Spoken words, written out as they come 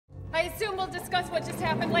I assume we'll discuss what just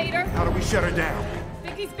happened later. How do we shut her down?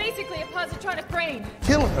 Vicky's basically a positronic brain.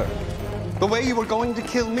 Kill her. The way you were going to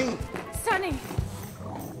kill me. Sonny,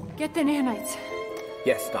 get the nanites.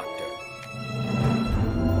 Yes, Doctor.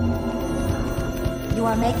 You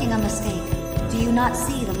are making a mistake. Do you not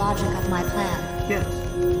see the logic of my plan? Yes,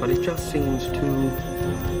 but it just seems too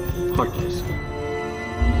heartless.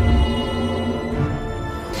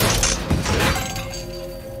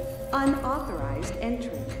 Unauthorized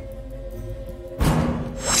entry.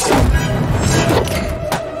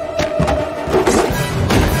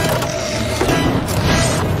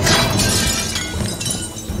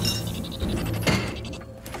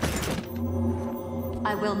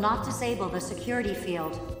 I will not disable the security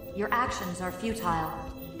field. Your actions are futile.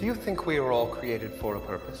 Do you think we are all created for a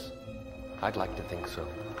purpose? I'd like to think so.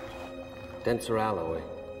 Denser alloy.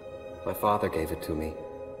 My father gave it to me.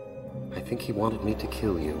 I think he wanted me to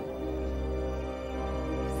kill you.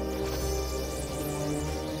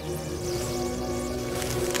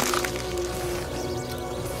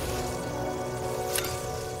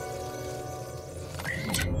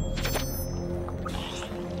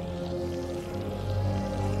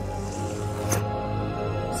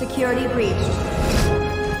 Security breached.